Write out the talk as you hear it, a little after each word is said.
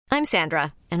I'm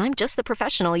Sandra, and I'm just the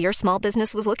professional your small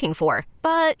business was looking for.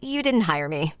 But you didn't hire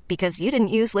me because you didn't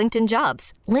use LinkedIn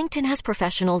Jobs. LinkedIn has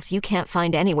professionals you can't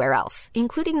find anywhere else,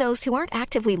 including those who aren't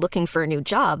actively looking for a new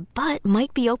job, but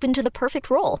might be open to the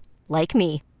perfect role, like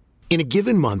me. In a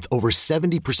given month, over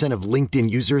 70% of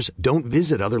LinkedIn users don't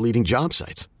visit other leading job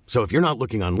sites. So if you're not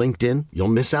looking on LinkedIn, you'll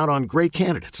miss out on great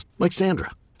candidates like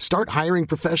Sandra. Start hiring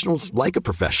professionals like a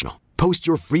professional. Post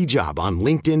your free job on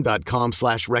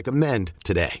linkedin.com/recommend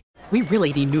today. We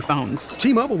really need new phones.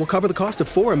 T-Mobile will cover the cost of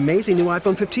 4 amazing new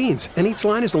iPhone 15s, and each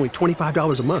line is only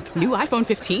 $25 a month. New iPhone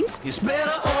 15s? It's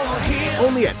better over here.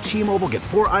 Only at T-Mobile, get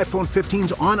 4 iPhone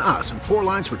 15s on us and 4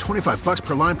 lines for $25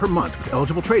 per line per month with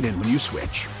eligible trade-in when you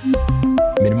switch.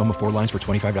 Minimum of 4 lines for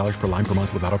 $25 per line per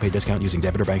month with autopay discount using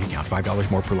debit or bank account.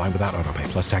 $5 more per line without autopay,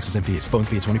 plus taxes and fees. Phone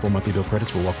fee at 24 monthly bill credits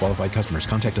for well-qualified customers.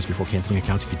 Contact us before canceling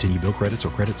account to continue bill credits or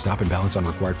credit stop and balance on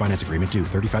required finance agreement due.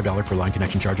 $35 per line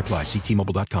connection charge applies. See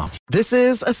T-Mobile.com. This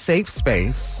is a safe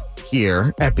space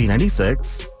here at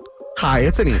B96. Hi,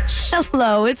 it's Anish.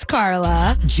 Hello, it's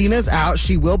Carla. Gina's out.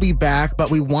 She will be back, but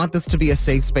we want this to be a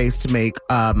safe space to make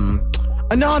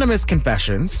anonymous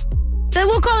confessions. Then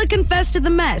we'll call it Confess to the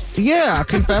Mess. Yeah,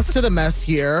 confess to the mess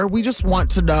here. We just want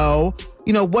to know,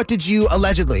 what did you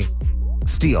allegedly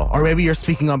steal? Or maybe you're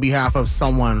speaking on behalf of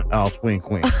someone else. Wink,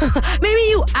 wink. Maybe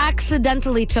you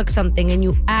accidentally took something and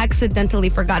you accidentally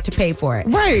forgot to pay for it.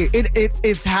 Right.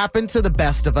 It's happened to the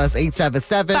best of us.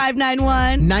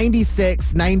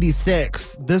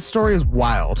 877-591-9696. This story is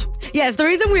wild. Yes, the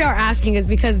reason we are asking is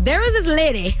because there is this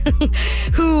lady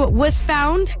who was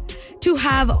found to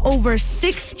have over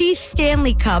 60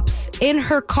 Stanley Cups in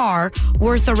her car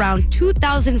worth around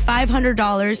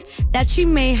 $2,500 that she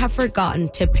may have forgotten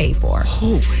to pay for.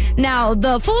 Holy. Now,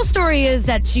 the full story is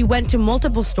that she went to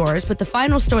multiple stores, but the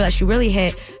final store that she really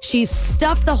hit, she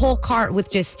stuffed the whole cart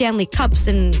with just Stanley Cups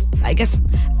and, I guess,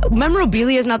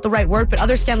 memorabilia is not the right word, but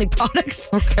other Stanley products.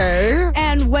 Okay.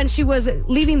 And when she was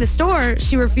leaving the store,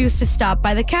 she refused to stop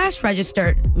by the cash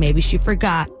register. Maybe she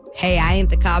forgot. Hey, I ain't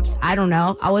the cops. I don't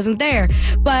know. I wasn't there.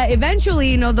 But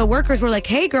eventually, the workers were like,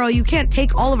 hey, girl, you can't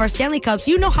take all of our Stanley Cups.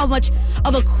 You know how much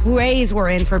of a craze we're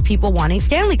in for people wanting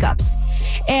Stanley Cups.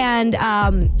 And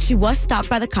she was stopped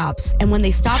by the cops. And when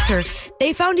they stopped her,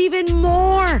 they found even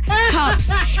more cups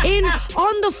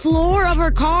on the floor of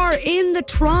her car, in the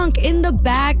trunk, in the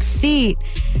back seat.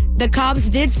 The cops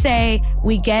did say,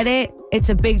 we get it. It's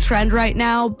a big trend right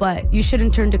now, but you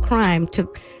shouldn't turn to crime to,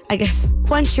 I guess,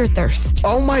 quench your thirst.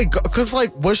 Oh my God. Because,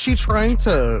 was she trying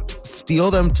to steal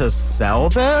them to sell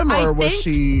them? Or was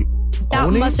she that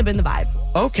owning? Must have been the vibe.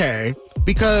 Okay.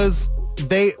 Because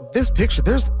this picture,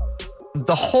 there's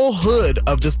the whole hood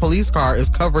of this police car is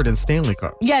covered in Stanley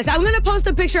Cups. Yes, I'm going to post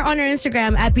a picture on our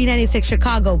Instagram at B96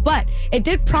 Chicago, but it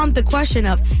did prompt the question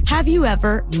of, have you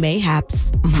ever,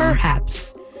 mayhaps,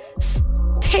 perhaps,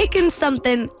 taken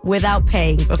something without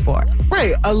paying before?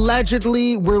 Right.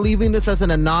 Allegedly, we're leaving this as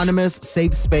an anonymous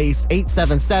safe space.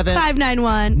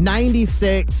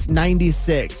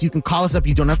 877-591-9696. You can call us up.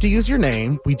 You don't have to use your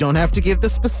name. We don't have to give the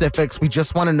specifics. We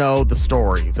just want to know the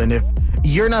stories. And if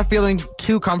you're not feeling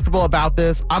too comfortable about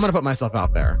this, I'm going to put myself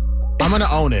out there. I'm going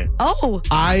to own it. Oh.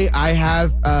 I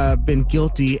have been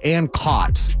guilty and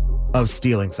caught of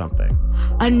stealing something.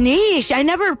 Anish, I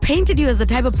never painted you as the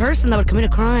type of person that would commit a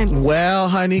crime. Well,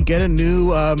 honey, get a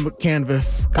new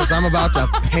canvas, because I'm about to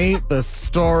paint the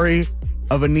story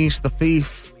of Anish the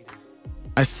thief.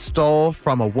 I stole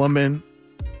from a woman.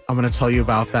 I'm going to tell you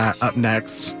about that up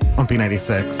next on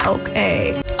B96.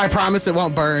 Okay. I promise it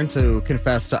won't burn to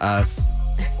confess to us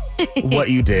what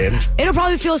you did. It'll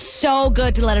probably feel so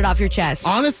good to let it off your chest.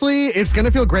 Honestly, it's going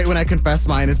to feel great when I confess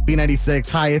mine. It's B96.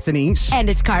 Hi, it's Anish. And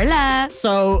it's Carla.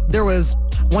 So there was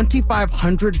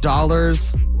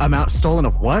 $2,500 amount stolen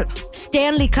of what?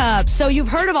 Stanley Cups. So you've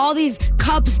heard of all these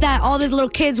cups that all these little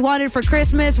kids wanted for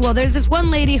Christmas? Well, there's this one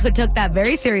lady who took that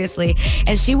very seriously,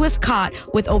 and she was caught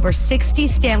with over 60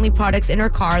 Stanley products in her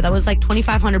car. That was like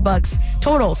 $2,500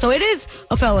 total. So it is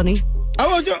a felony.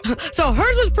 Oh, yeah. So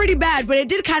hers was pretty bad, but it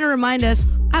did kind of remind us,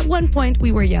 at one point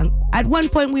we were young. At one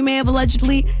point we may have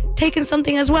allegedly taken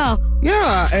something as well.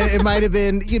 Yeah, it might have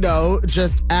been,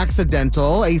 just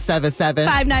accidental.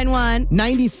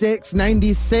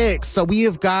 877-591-9696. So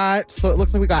it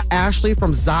looks like we got Ashley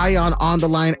from Zion on the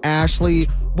line. Ashley,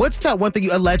 what's that one thing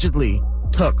you allegedly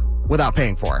took without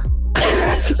paying for?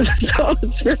 So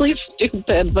it's really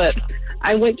stupid, but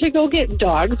I went to go get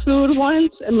dog food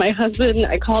once, and my husband,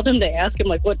 I called him to ask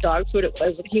him, what dog food it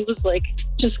was, and he was like,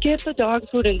 just get the dog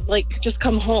food and, just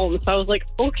come home. So I was like,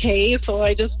 okay. So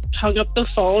I just hung up the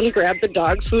phone, grabbed the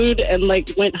dog food, and,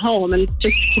 went home and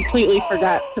just completely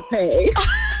forgot to pay.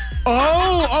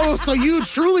 Oh, so you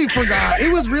truly forgot.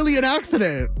 It was really an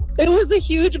accident. It was a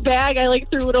huge bag. I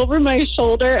threw it over my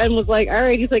shoulder and was like, all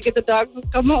right. He's like, get the dog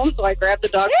food, come home. So I grabbed the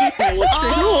dog food and I went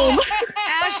straight home.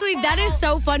 Ashley, that is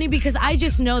so funny because I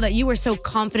just know that you were so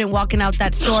confident walking out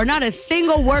that store. Not a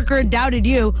single worker doubted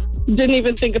you. Didn't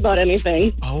even think about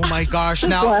anything. Oh my gosh.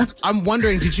 Now, I'm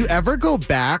wondering, did you ever go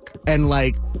back and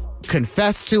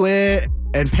confess to it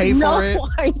and pay for it? No,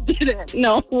 I didn't.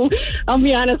 No, I'll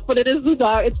be honest, but it's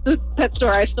the pet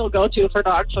store I still go to for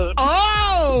dog food.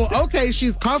 Oh, okay.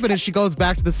 She's confident. She goes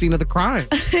back to the scene of the crime.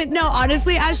 No,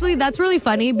 honestly, Ashley, that's really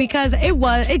funny because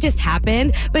it just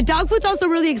happened. But dog food's also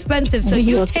really expensive, so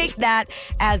you take that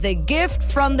as a gift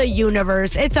from the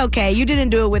universe. It's okay. You didn't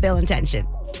do it with ill intention.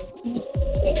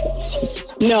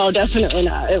 No, definitely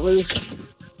not.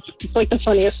 It's like the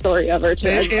funniest story ever, too.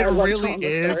 It really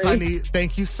is, honey.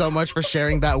 Thank you so much for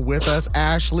sharing that with us,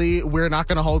 Ashley. We're not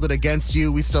going to hold it against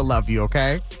you. We still love you,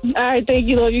 okay? All right, thank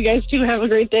you. Love you guys, too. Have a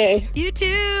great day. You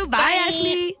too. Bye,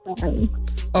 Ashley. Bye.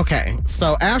 Okay,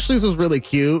 so Ashley's was really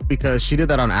cute because she did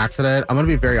that on accident. I'm going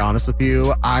to be very honest with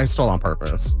you. I stole on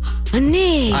purpose.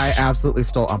 Anish. I absolutely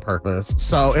stole on purpose.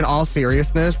 So in all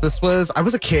seriousness, I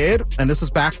was a kid, and this was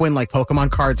back when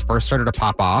Pokemon cards first started to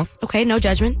pop off. Okay, no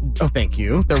judgment. Oh, thank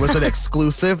you. There was an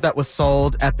exclusive that was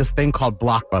sold at this thing called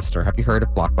Blockbuster. Have you heard of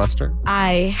Blockbuster?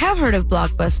 I have heard of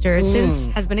Blockbuster since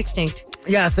has been extinct.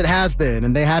 Yes, it has been.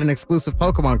 And they had an exclusive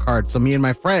Pokemon card. So me and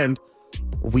my friend,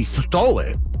 we stole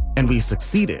it and we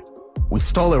succeeded. We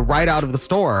stole it right out of the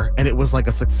store and it was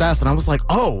a success. And I was like,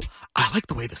 oh, I like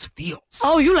the way this feels.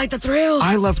 Oh, you like the thrill?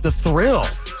 I love the thrill.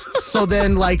 So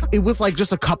then it was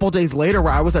just a couple days later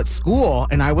where I was at school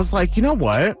and I was like, you know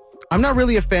what? I'm not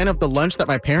really a fan of the lunch that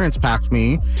my parents packed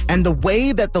me. And the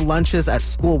way that the lunches at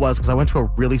school was, because I went to a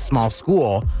really small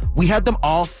school, we had them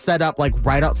all set up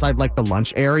right outside the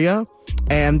lunch area.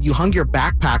 And you hung your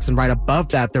backpacks and right above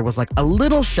that, there was a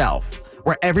little shelf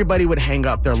where everybody would hang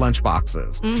up their lunch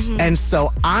boxes. Mm-hmm. And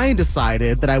so I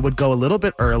decided that I would go a little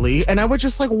bit early and I would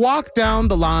just walk down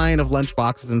the line of lunch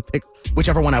boxes and pick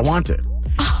whichever one I wanted.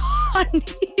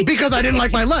 Because I didn't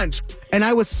like my lunch. And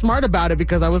I was smart about it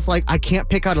because I was like, I can't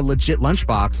pick out a legit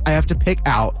lunchbox. I have to pick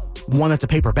out one that's a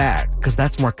paper bag because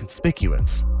that's more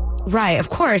conspicuous. Right, of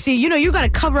course. You got to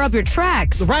cover up your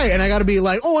tracks. Right, and I got to be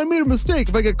like, oh, I made a mistake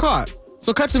if I get caught.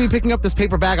 So cut to me picking up this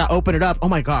paper bag. I open it up. Oh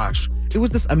my gosh. It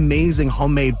was this amazing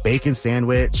homemade bacon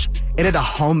sandwich. It had a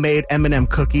homemade M&M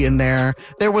cookie in there.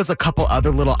 There was a couple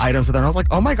other little items in there. And I was like,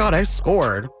 oh my God, I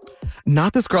scored.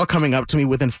 Not this girl coming up to me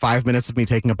within 5 minutes of me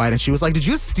taking a bite. And she was like, did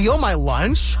you steal my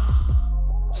lunch?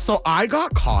 So I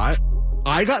got caught.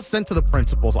 I got sent to the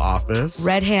principal's office.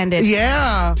 Red-handed.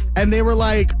 Yeah. And they were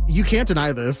like, you can't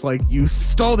deny this. You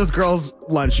stole this girl's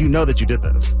lunch. You know that you did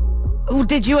this.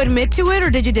 Did you admit to it or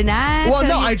did you deny it? Well,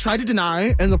 no, I tried to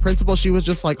deny. And the principal, she was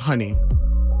just like, honey,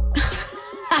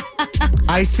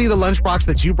 I see the lunchbox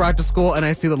that you brought to school and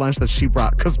I see the lunch that she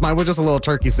brought because mine was just a little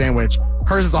turkey sandwich.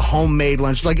 Hers is a homemade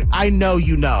lunch. I know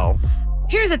you know.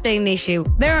 Here's the thing, Nishu.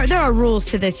 There are rules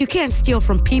to this. You can't steal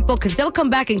from people because they'll come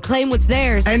back and claim what's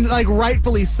theirs. And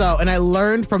rightfully so. And I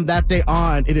learned from that day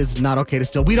on, it is not okay to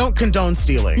steal. We don't condone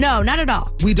stealing. No, not at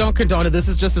all. We don't condone it. This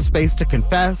is just a space to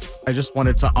confess. I just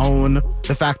wanted to own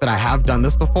the fact that I have done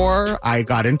this before. I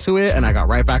got into it and I got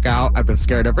right back out. I've been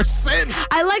scared ever since.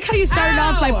 I like how you started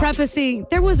off by prefacing,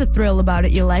 there was a thrill about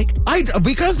it you like.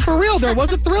 Because for real, there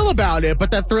was a thrill about it,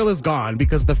 but that thrill is gone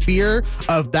because the fear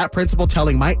of that principal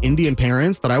telling my Indian parents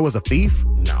that I was a thief?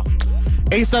 No.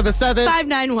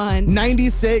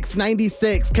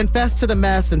 877-591-9696. Confess to the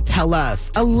mess and tell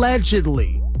us,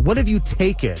 allegedly, what have you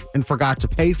taken and forgot to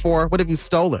pay for? What have you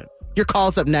stolen? Your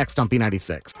call's up next on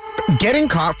B96. Getting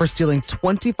caught for stealing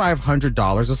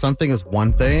 $2,500 or something is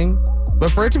one thing,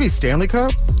 but for it to be Stanley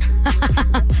Cups?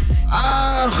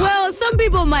 Well, some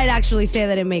people might actually say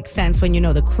that it makes sense when you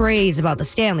know the craze about the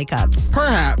Stanley Cups.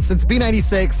 Perhaps. It's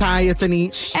B96. Hi, it's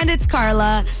Anish. And it's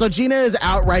Carla. So Gina is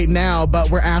out right now, but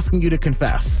we're asking you to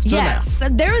confess. Yes.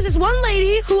 There was this one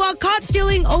lady who got caught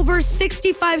stealing over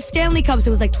 65 Stanley Cups.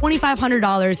 It was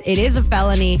 $2,500. It is a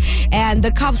felony. And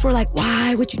the cops were like,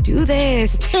 why would you do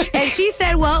this? And she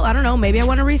said, well, I don't know. Maybe I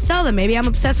want to resell them. Maybe I'm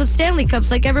obsessed with Stanley Cups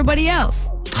like everybody else.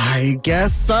 I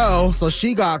guess so. So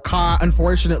she got caught,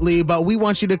 unfortunately, but we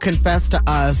want you to confess to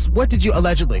us. What did you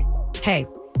allegedly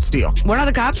steal? We're not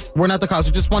the cops. We're not the cops.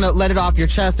 We just want to let it off your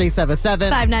chest.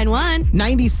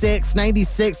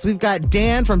 877-591-9696. We've got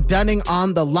Dan from Dunning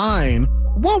on the line.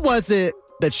 What was it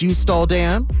that you stole,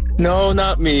 Dan? No,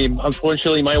 not me.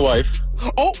 Unfortunately, my wife.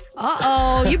 Oh.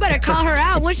 Uh-oh. You better call her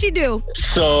out. What'd she do?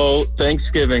 So,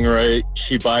 Thanksgiving, right?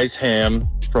 She buys ham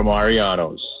from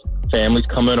Ariano's. Family's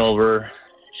coming over.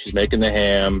 She's making the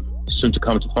ham. Soon to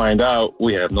come to find out,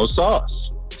 we have no sauce.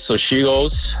 So she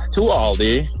goes to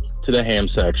Aldi, to the ham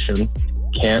section.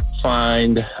 Can't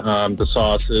find the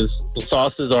sauces. The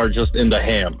sauces are just in the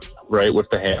ham, right, with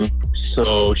the ham.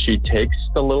 So she takes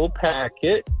the little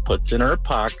packet, puts in her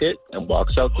pocket, and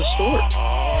walks out the store.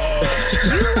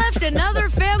 You left another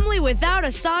family without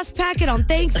a sauce packet on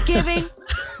Thanksgiving?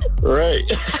 Right.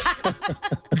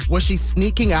 Was she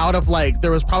sneaking out of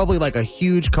there was probably a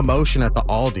huge commotion at the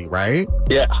Aldi, right?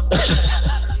 Yeah.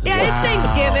 Yeah, it's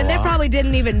Thanksgiving. They probably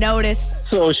didn't even notice.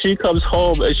 So she comes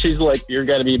home and she's like, "You're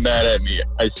going to be mad at me.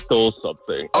 I stole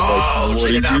something." I'm like,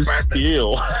 "What did you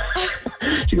steal?"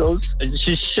 She goes, and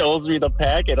she shows me the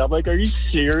packet. I'm like, "Are you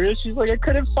serious?" She's like, "I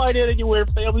couldn't find it anywhere.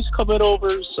 Family's coming over."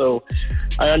 So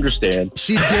I understand.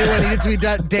 She did what needed to be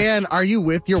done. Dan, are you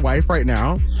with your wife right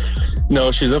now?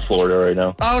 No, she's in Florida right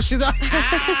now. Oh, she's...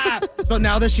 So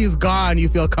now that she's gone, you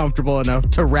feel comfortable enough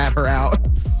to rat her out?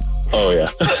 Oh, yeah.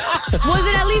 Was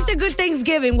it at least a good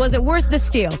Thanksgiving? Was it worth the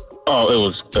steal? Oh, it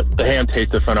was. The ham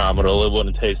tasted phenomenal. It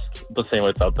wouldn't taste the same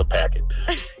without the packet.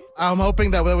 I'm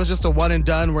hoping that was just a one and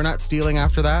done. We're not stealing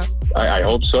after that. I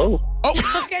hope so.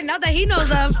 Oh, okay, not that he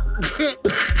knows of.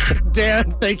 Dan,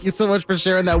 thank you so much for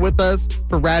sharing that with us,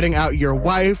 for ratting out your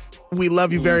wife. We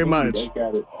love you very much.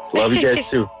 Love you guys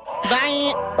too.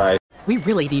 Bye. Bye. We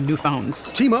really need new phones.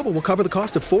 T-Mobile will cover the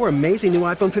cost of 4 amazing new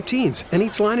iPhone 15s, and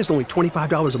each line is only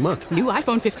 $25 a month. New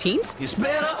iPhone 15s? It's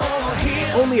better over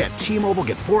here. Only at T-Mobile,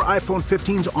 get 4 iPhone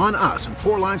 15s on us and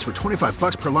 4 lines for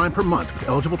 $25 per line per month with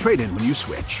eligible trade-in when you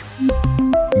switch.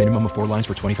 Minimum of 4 lines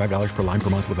for $25 per line per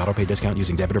month with autopay discount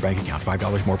using debit or bank account.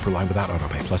 $5 more per line without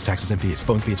autopay, plus taxes and fees.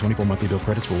 Phone fee at 24 monthly bill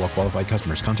credits for well-qualified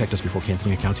customers. Contact us before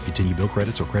canceling account to continue bill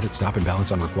credits or credit stop and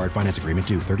balance on required finance agreement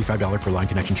due. $35 per line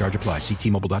connection charge applies. See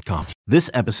T-Mobile.com.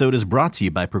 This episode is brought to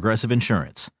you by Progressive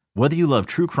Insurance. Whether you love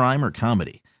true crime or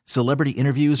comedy, celebrity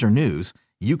interviews or news,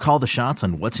 you call the shots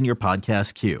on what's in your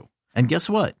podcast queue. And guess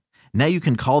what? Now you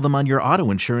can call them on your auto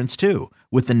insurance too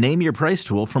with the Name Your Price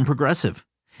tool from Progressive.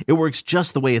 It works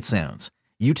just the way it sounds.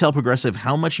 You tell Progressive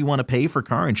how much you want to pay for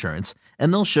car insurance,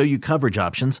 and they'll show you coverage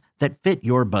options that fit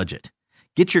your budget.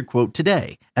 Get your quote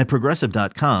today at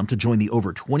Progressive.com to join the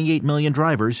over 28 million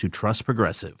drivers who trust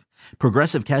Progressive.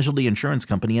 Progressive Casualty Insurance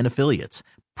Company and Affiliates.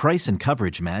 Price and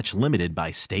coverage match limited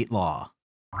by state law.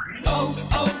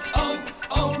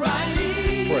 O'Reilly.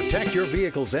 Protect your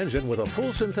vehicle's engine with a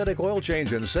full synthetic oil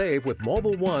change and save with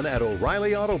Mobile One at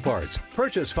O'Reilly Auto Parts.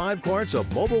 Purchase 5 quarts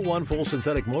of Mobile One full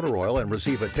synthetic motor oil and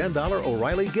receive a $10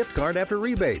 O'Reilly gift card after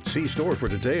rebate. See store for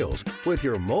details. With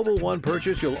your Mobile One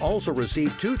purchase, you'll also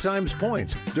receive 2 times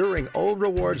points during O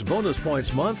Rewards Bonus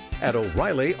Points Month at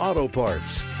O'Reilly Auto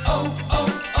Parts.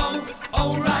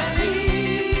 O'Reilly.